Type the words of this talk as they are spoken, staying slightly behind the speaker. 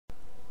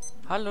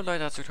Hallo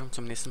Leute, herzlich willkommen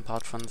zum nächsten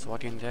Part von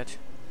Walking Dead.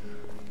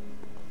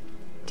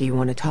 Do you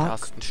want to Der talk?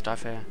 ersten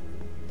Staffel,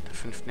 der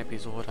 5.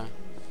 Episode. Wir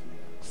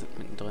sind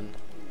mittendrin.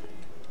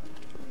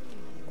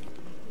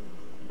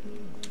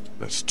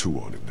 That's two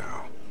on him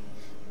now.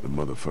 The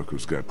motherfucker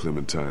who's got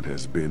Clementine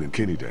has Ben and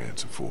Kenny to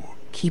answer for.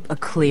 Keep a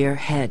clear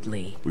head,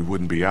 Lee. We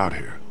wouldn't be out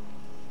here.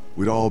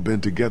 We'd all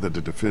been together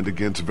to defend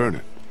against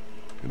Vernon.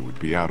 And we'd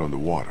be out on the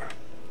water.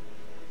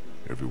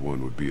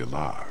 Everyone would be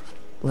alive.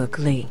 Look,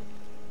 Lee,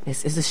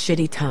 this is a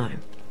shitty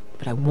time,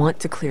 but I want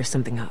to clear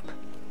something up.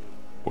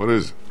 What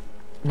is it?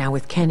 Now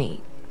with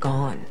Kenny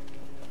gone,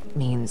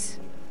 means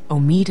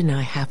Omid and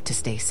I have to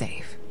stay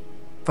safe.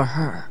 For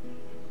her.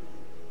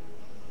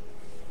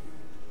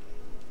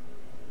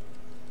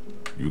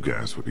 You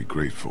guys would be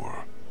great for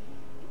her.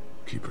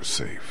 Keep her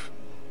safe.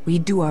 We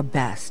do our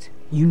best.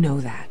 You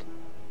know that.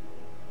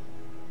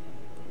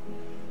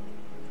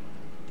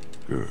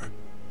 Good.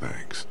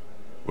 Thanks.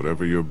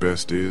 Whatever your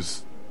best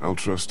is, I'll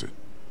trust it.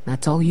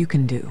 That's all you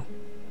can do.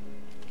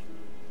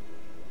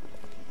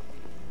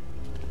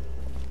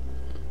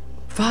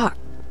 Fuck.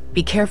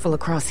 Be careful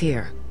across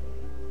here.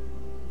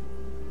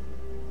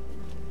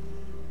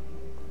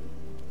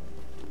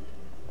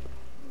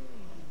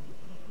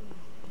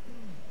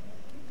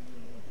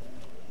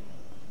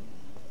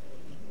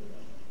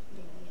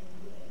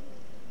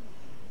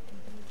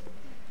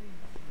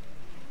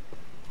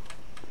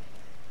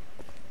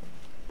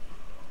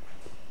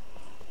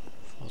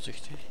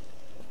 Vorsichtig.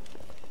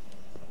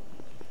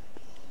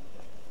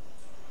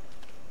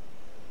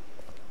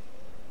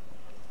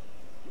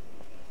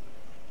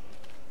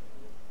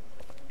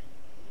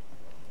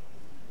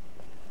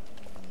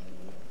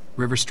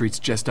 River Street's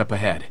just up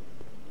ahead.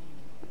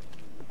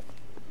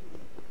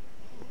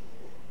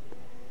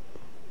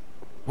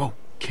 Whoa,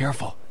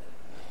 careful.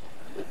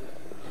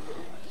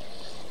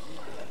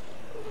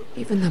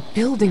 Even the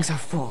buildings are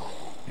full.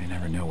 You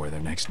never know where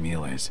their next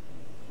meal is.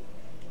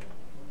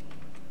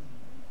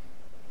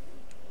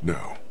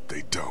 No,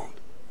 they don't.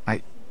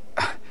 I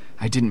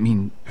didn't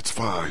mean... It's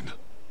fine.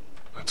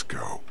 Let's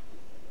go.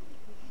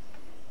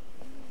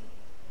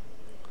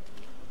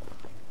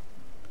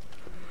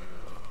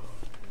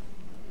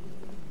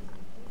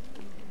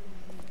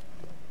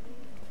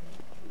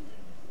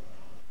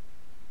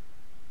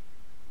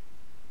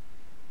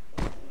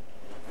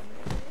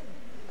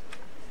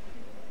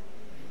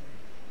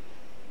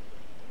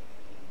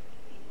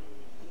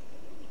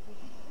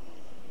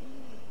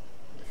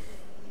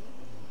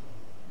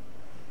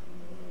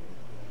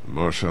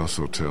 Marshall's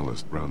Hotel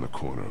is round the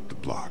corner up the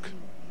block.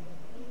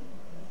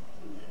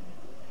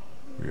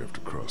 We have to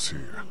cross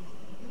here.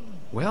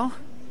 Well,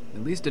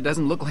 at least it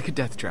doesn't look like a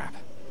death trap.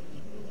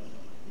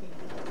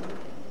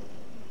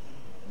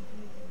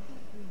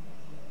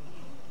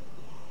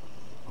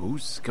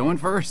 Who's going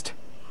first?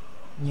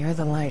 You're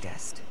the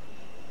lightest.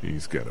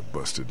 He's got a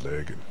busted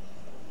leg and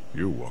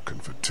you're walking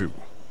for two.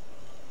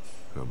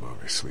 I'm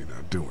obviously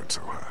not doing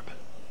so hot.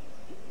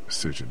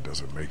 Decision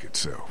doesn't make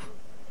itself.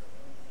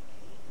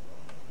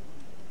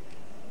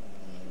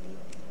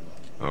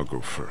 I'll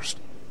go first,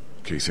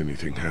 in case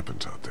anything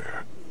happens out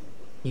there.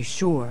 You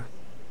sure?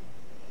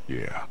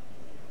 Yeah.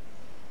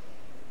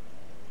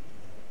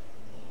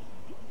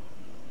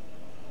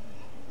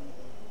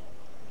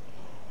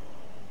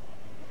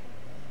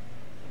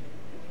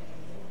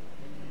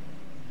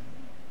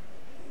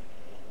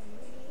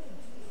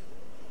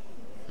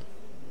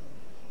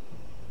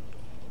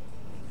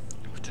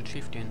 Wird schon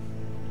schief gehen.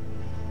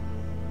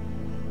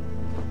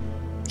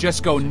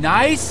 Just go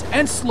nice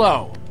and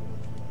slow.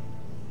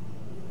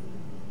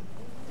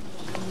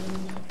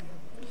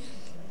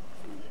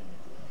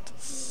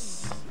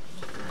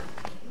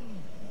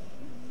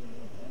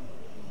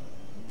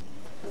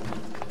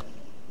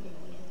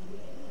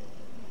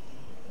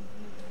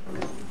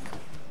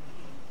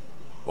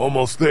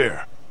 Almost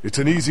there. It's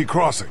an easy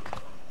crossing.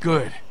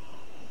 Good.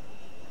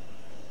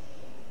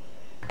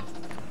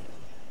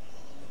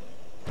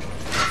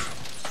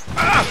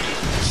 Ah!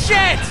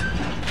 Shit!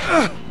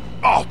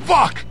 Oh,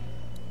 fuck!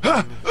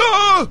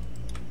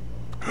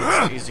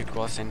 Easy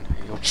crossing.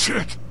 Jo.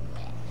 Shit!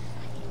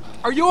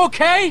 Are you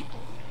okay?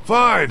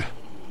 Fine.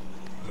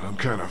 I'm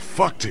kinda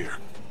fucked here.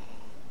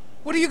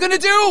 What are you gonna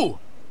do?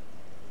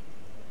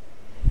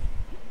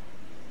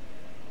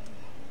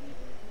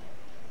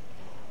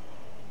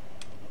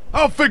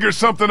 I'll figure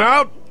something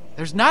out!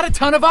 There's not a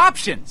ton of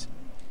options.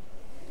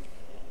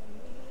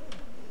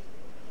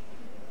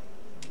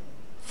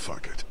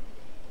 Fuck it.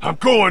 I'm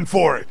going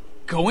for it!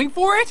 Going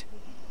for it?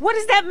 What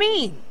does that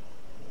mean?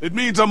 It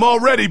means I'm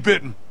already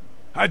bitten.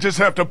 I just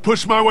have to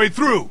push my way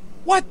through.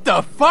 What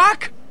the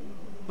fuck?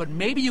 But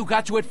maybe you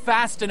got to it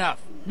fast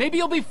enough. Maybe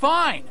you'll be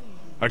fine.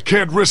 I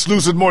can't risk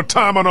losing more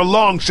time on a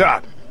long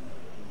shot.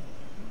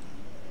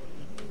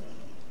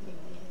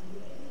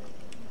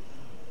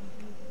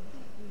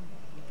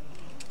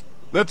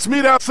 Let's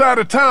meet outside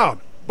of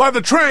town, by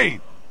the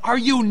train. Are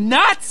you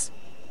nuts?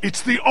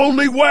 It's the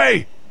only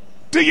way.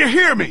 Do you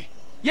hear me?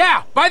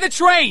 Yeah, by the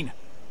train.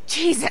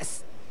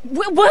 Jesus!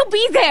 We'll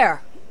be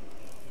there!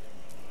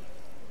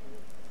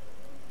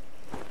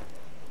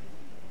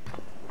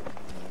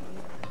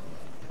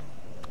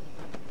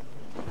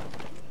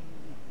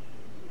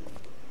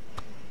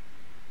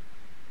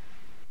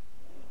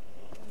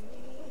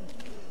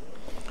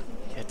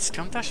 Jetzt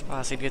kommt der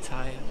spaßige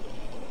Teil.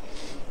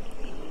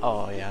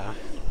 Oh ja.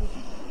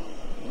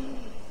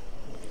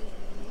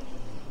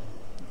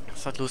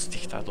 Das wird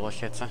lustig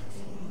dadurch jetzt.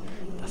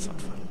 Das wird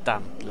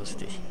verdammt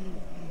lustig.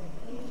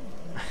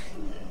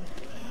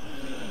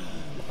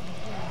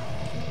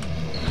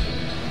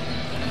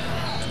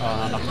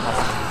 Oh, noch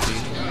passende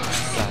Musik.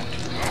 So.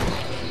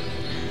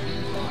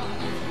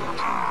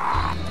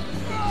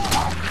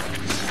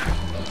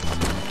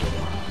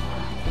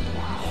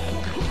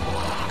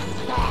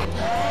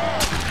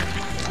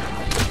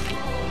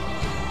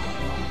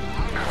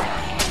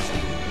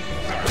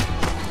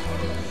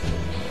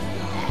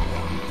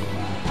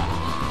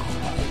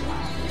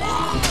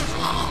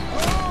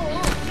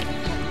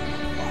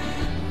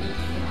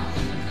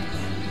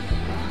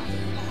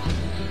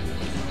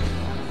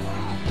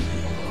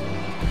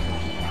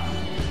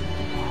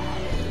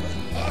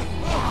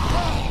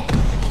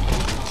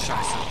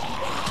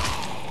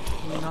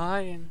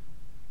 Nein.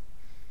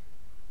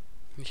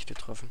 Nicht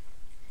getroffen.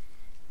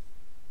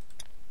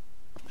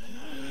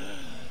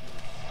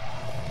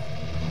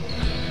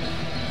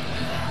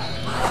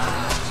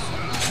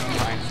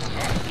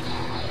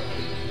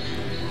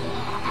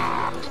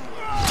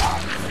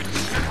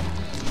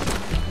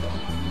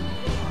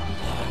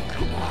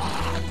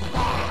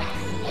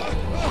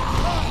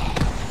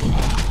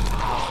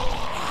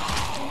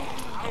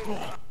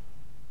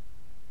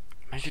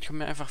 Manche kommen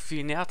mir einfach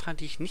viel näher dran,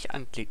 die ich nicht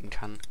anklicken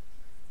kann.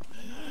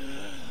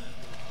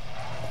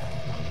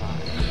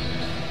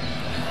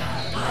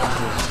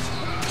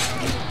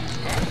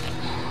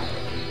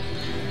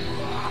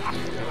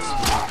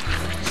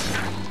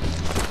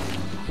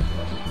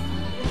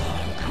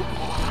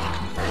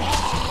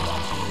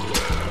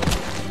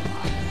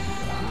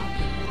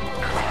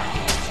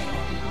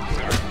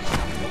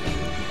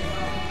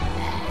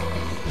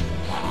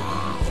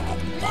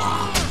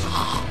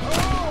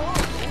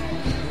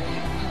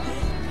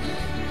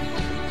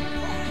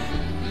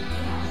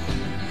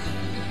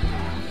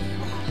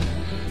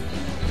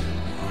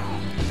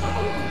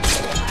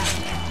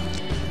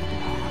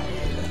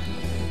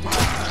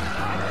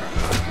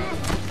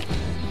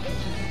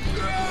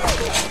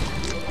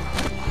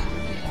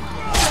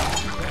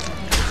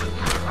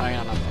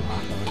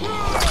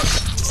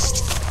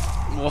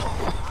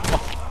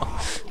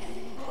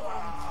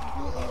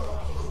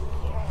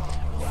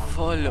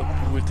 Volle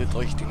Bute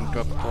durch den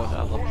Doktor,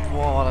 also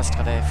boah, das ist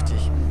gerade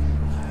heftig.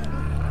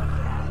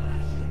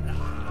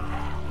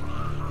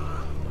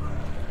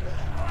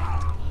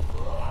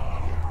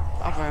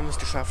 Aber wir haben es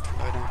geschafft,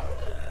 Leute.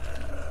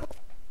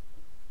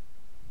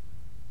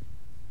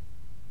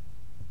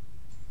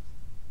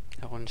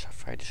 Errungenschaft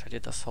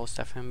freigeschaltet, das Haus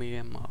der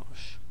Familie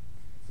Marsch.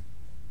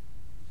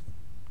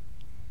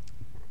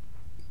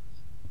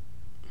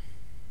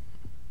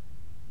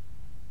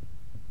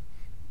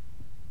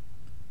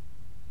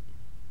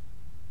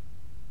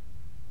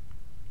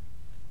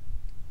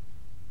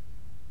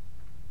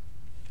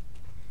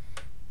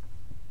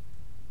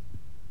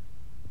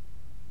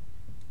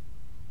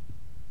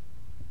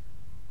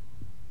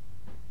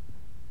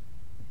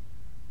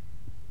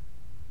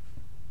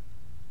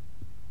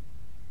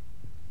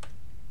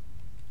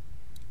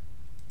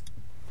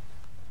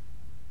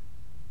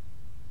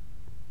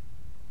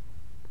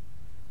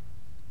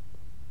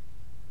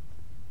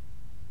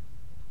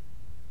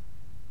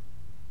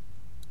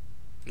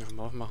 Ja,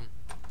 mal aufmachen.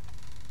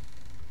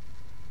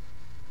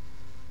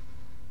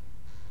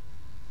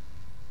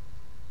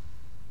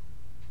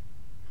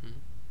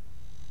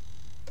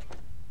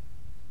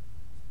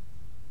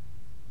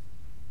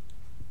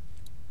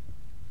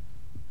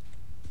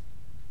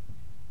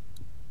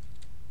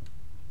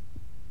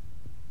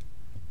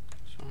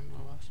 Schauen wir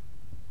mal was.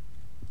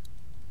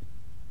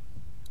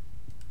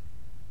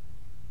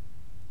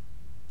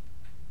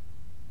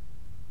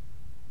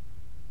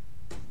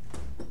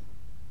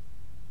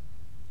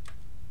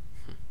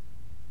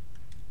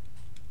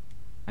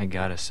 I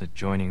got us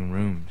adjoining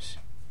rooms.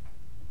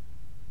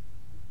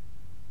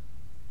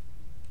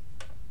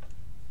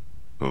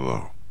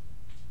 Hello.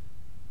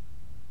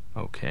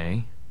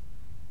 Okay.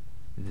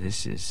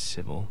 This is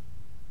Sybil.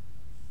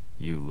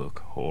 You look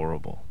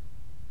horrible.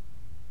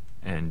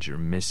 And you're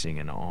missing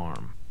an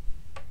arm.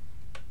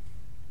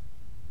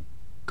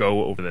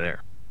 Go over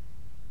there.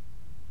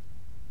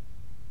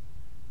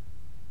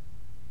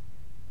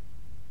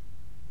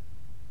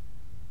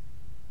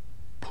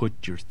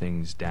 Put your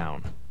things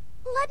down.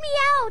 Let me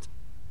out!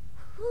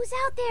 Who's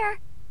out there?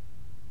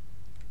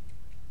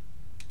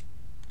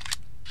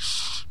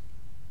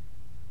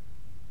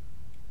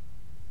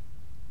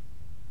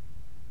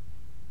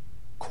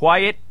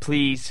 Quiet,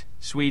 please,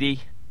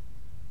 sweetie.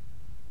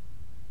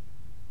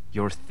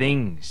 Your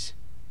things.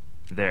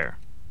 There.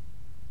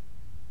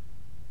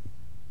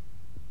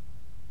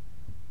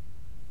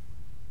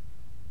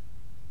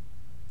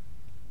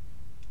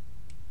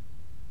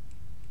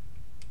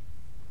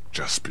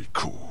 Just be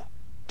cool.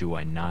 Do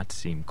I not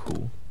seem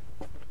cool?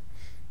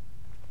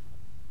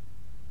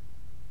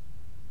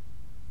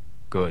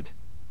 Good.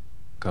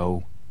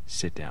 Go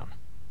sit down.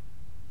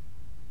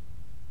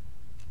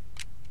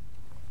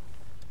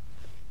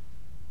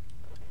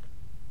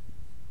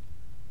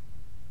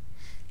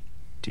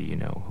 Do you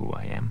know who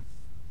I am?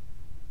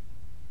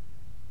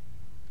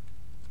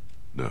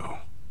 No.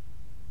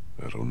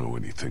 I don't know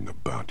anything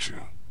about you.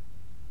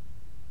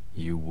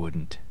 You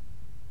wouldn't.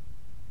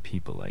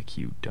 People like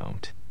you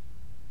don't.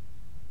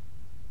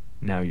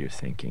 Now you're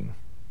thinking,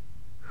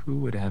 who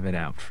would have it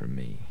out for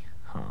me,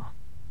 huh?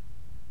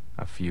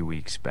 A few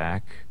weeks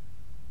back,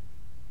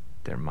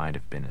 there might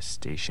have been a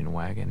station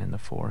wagon in the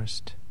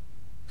forest,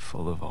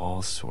 full of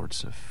all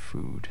sorts of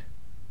food,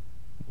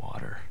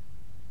 water,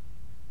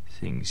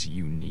 things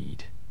you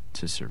need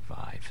to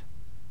survive.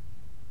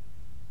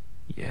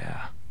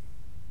 Yeah,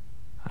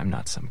 I'm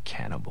not some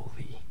cannibal,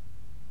 Lee.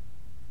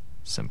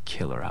 Some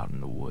killer out in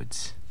the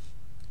woods.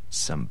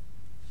 Some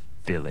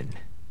villain.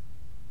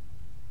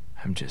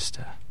 I'm just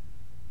a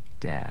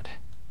dad.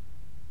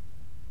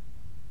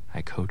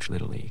 I coach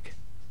Little League.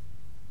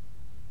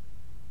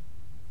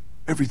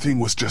 Everything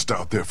was just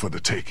out there for the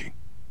taking.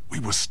 We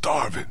were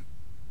starving.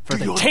 For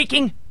the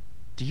taking?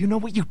 Do you know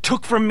what you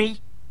took from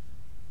me?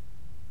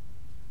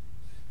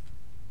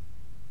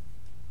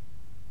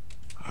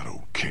 I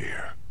don't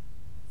care.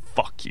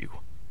 Fuck you.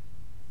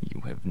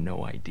 You have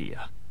no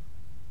idea.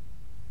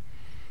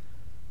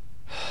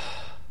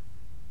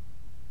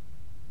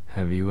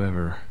 Have you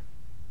ever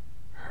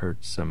hurt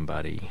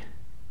somebody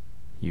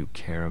you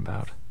care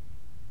about?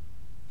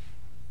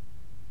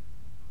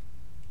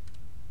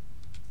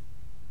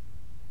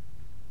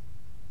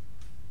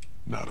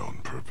 Not on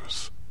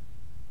purpose.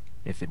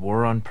 If it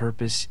were on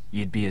purpose,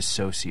 you'd be a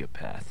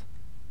sociopath.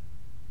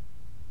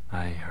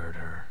 I hurt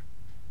her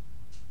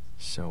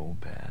so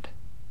bad.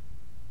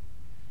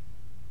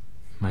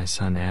 My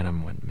son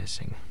Adam went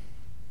missing.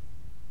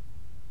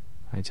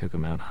 I took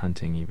him out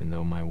hunting even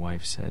though my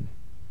wife said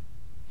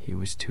he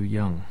was too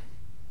young.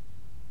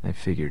 I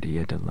figured he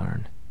had to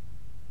learn.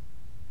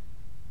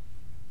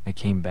 I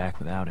came back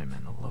without him,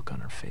 and the look on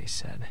her face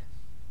said,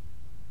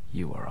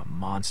 "You are a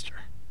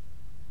monster."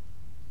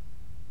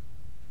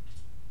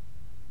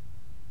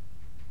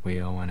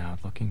 We all went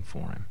out looking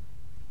for him.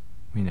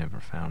 We never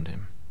found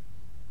him.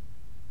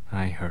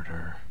 I hurt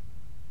her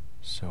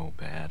so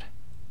bad.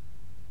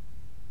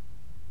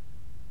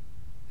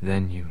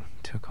 Then you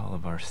took all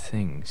of our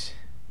things.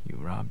 You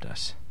robbed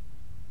us.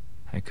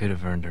 I could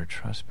have earned her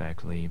trust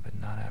back, Lee, but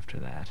not after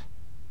that.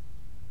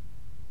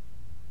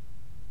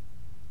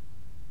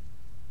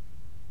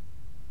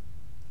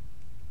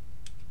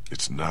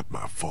 It's not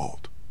my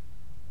fault.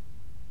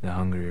 The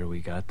hungrier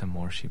we got, the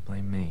more she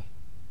blamed me.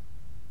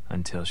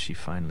 Until she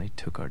finally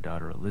took our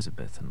daughter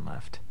Elizabeth and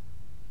left.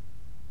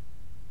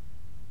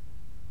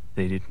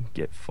 They didn't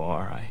get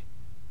far. I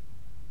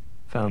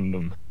found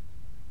them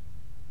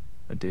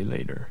a day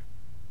later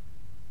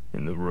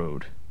in the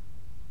road.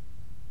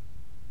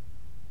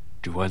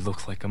 Do I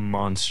look like a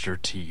monster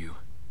to you?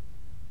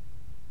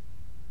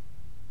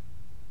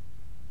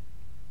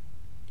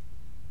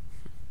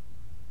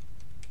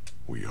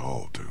 We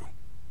all do.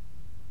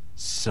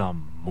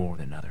 Some more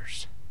than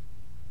others.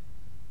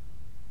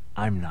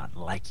 I'm not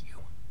like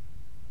you.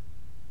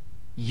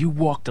 You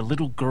walked a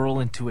little girl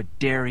into a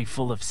dairy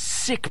full of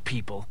sick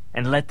people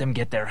and let them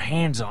get their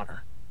hands on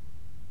her.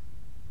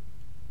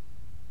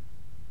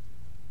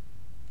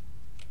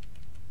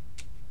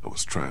 I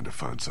was trying to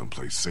find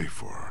someplace safe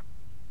for her.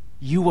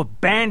 You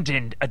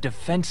abandoned a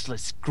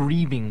defenseless,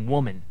 grieving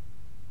woman.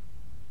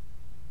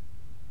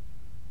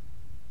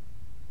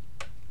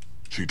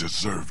 She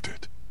deserved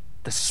it.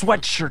 The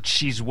sweatshirt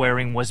she's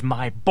wearing was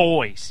my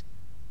boy's.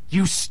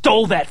 You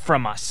stole that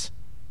from us.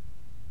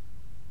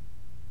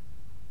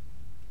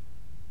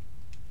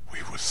 We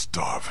were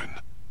starving.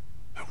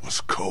 It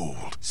was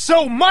cold.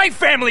 So my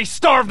family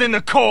starved in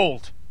the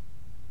cold!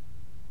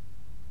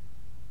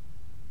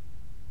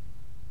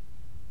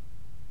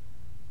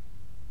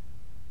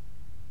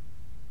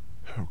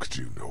 How could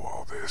you know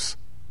all this?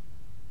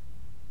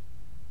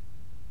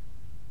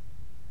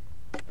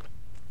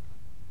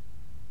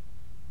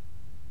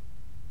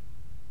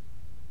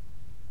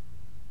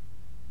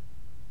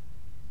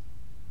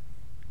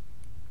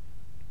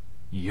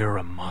 You're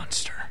a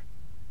monster.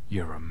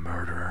 You're a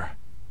murderer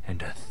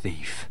and a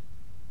thief.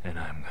 And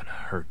I'm gonna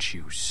hurt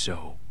you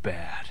so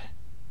bad.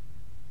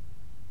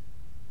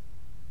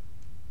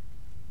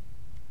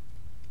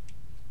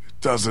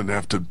 It doesn't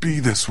have to be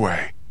this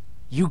way.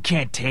 You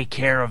can't take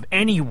care of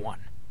anyone.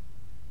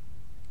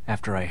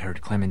 After I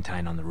heard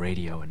Clementine on the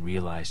radio and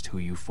realized who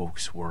you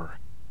folks were,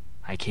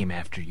 I came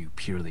after you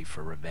purely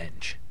for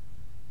revenge.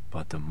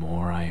 But the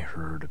more I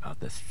heard about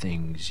the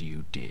things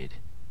you did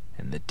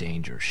and the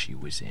danger she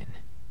was in,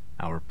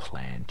 our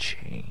plan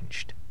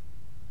changed.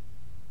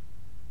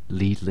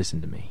 Lee,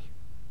 listen to me.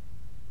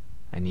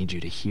 I need you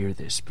to hear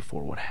this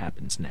before what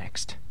happens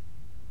next.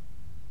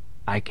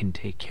 I can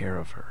take care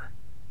of her.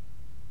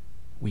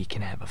 We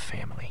can have a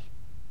family.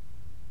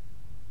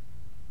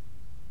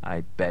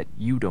 I bet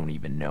you don't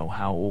even know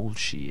how old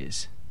she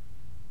is.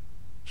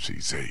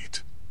 She's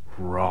 8.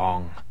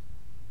 Wrong.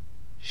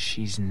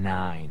 She's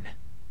 9.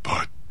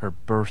 But Her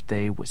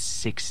birthday was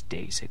 6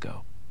 days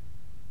ago.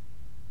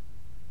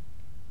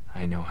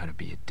 I know how to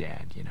be a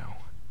dad, you know.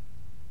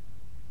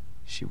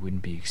 she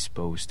wouldn't be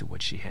exposed to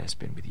what she has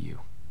been with you.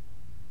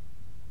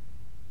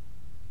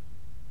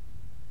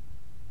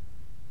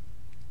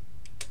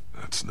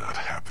 That's not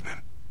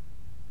happening.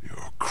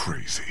 You're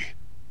crazy.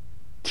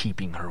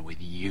 Keeping her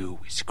with you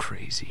is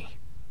crazy.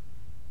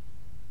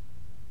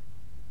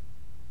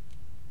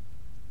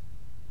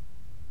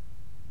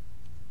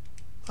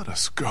 Let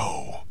us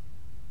go.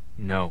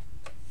 No.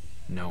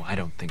 No, I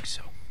don't think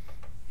so.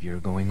 You're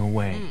going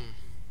away,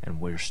 and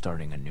we're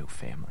starting a new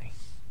family.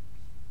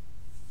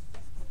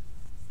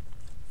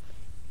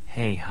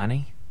 Hey,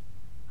 honey.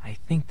 I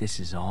think this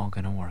is all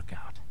gonna work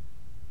out.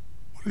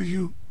 What are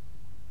you...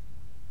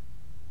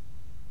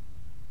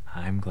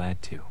 I'm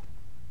glad too.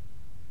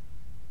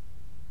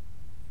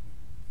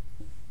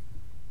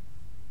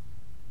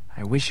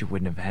 I wish it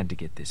wouldn't have had to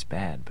get this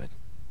bad, but...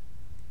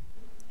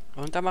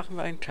 Und da machen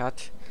wir einen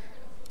Cut.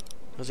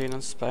 Wir sehen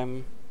uns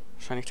beim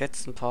wahrscheinlich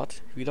letzten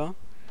Part wieder.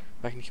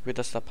 Weil ich nicht will,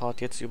 dass der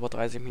Part jetzt über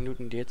 30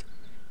 Minuten geht.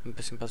 Ein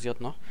bisschen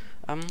passiert noch.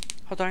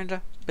 Haut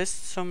rein,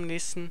 bis zum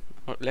nächsten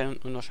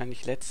und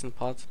wahrscheinlich letzten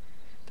Part.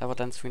 Da wird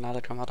dann das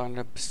Finale kommen. Haut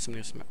rein, bis zum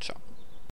nächsten Mal. Ciao.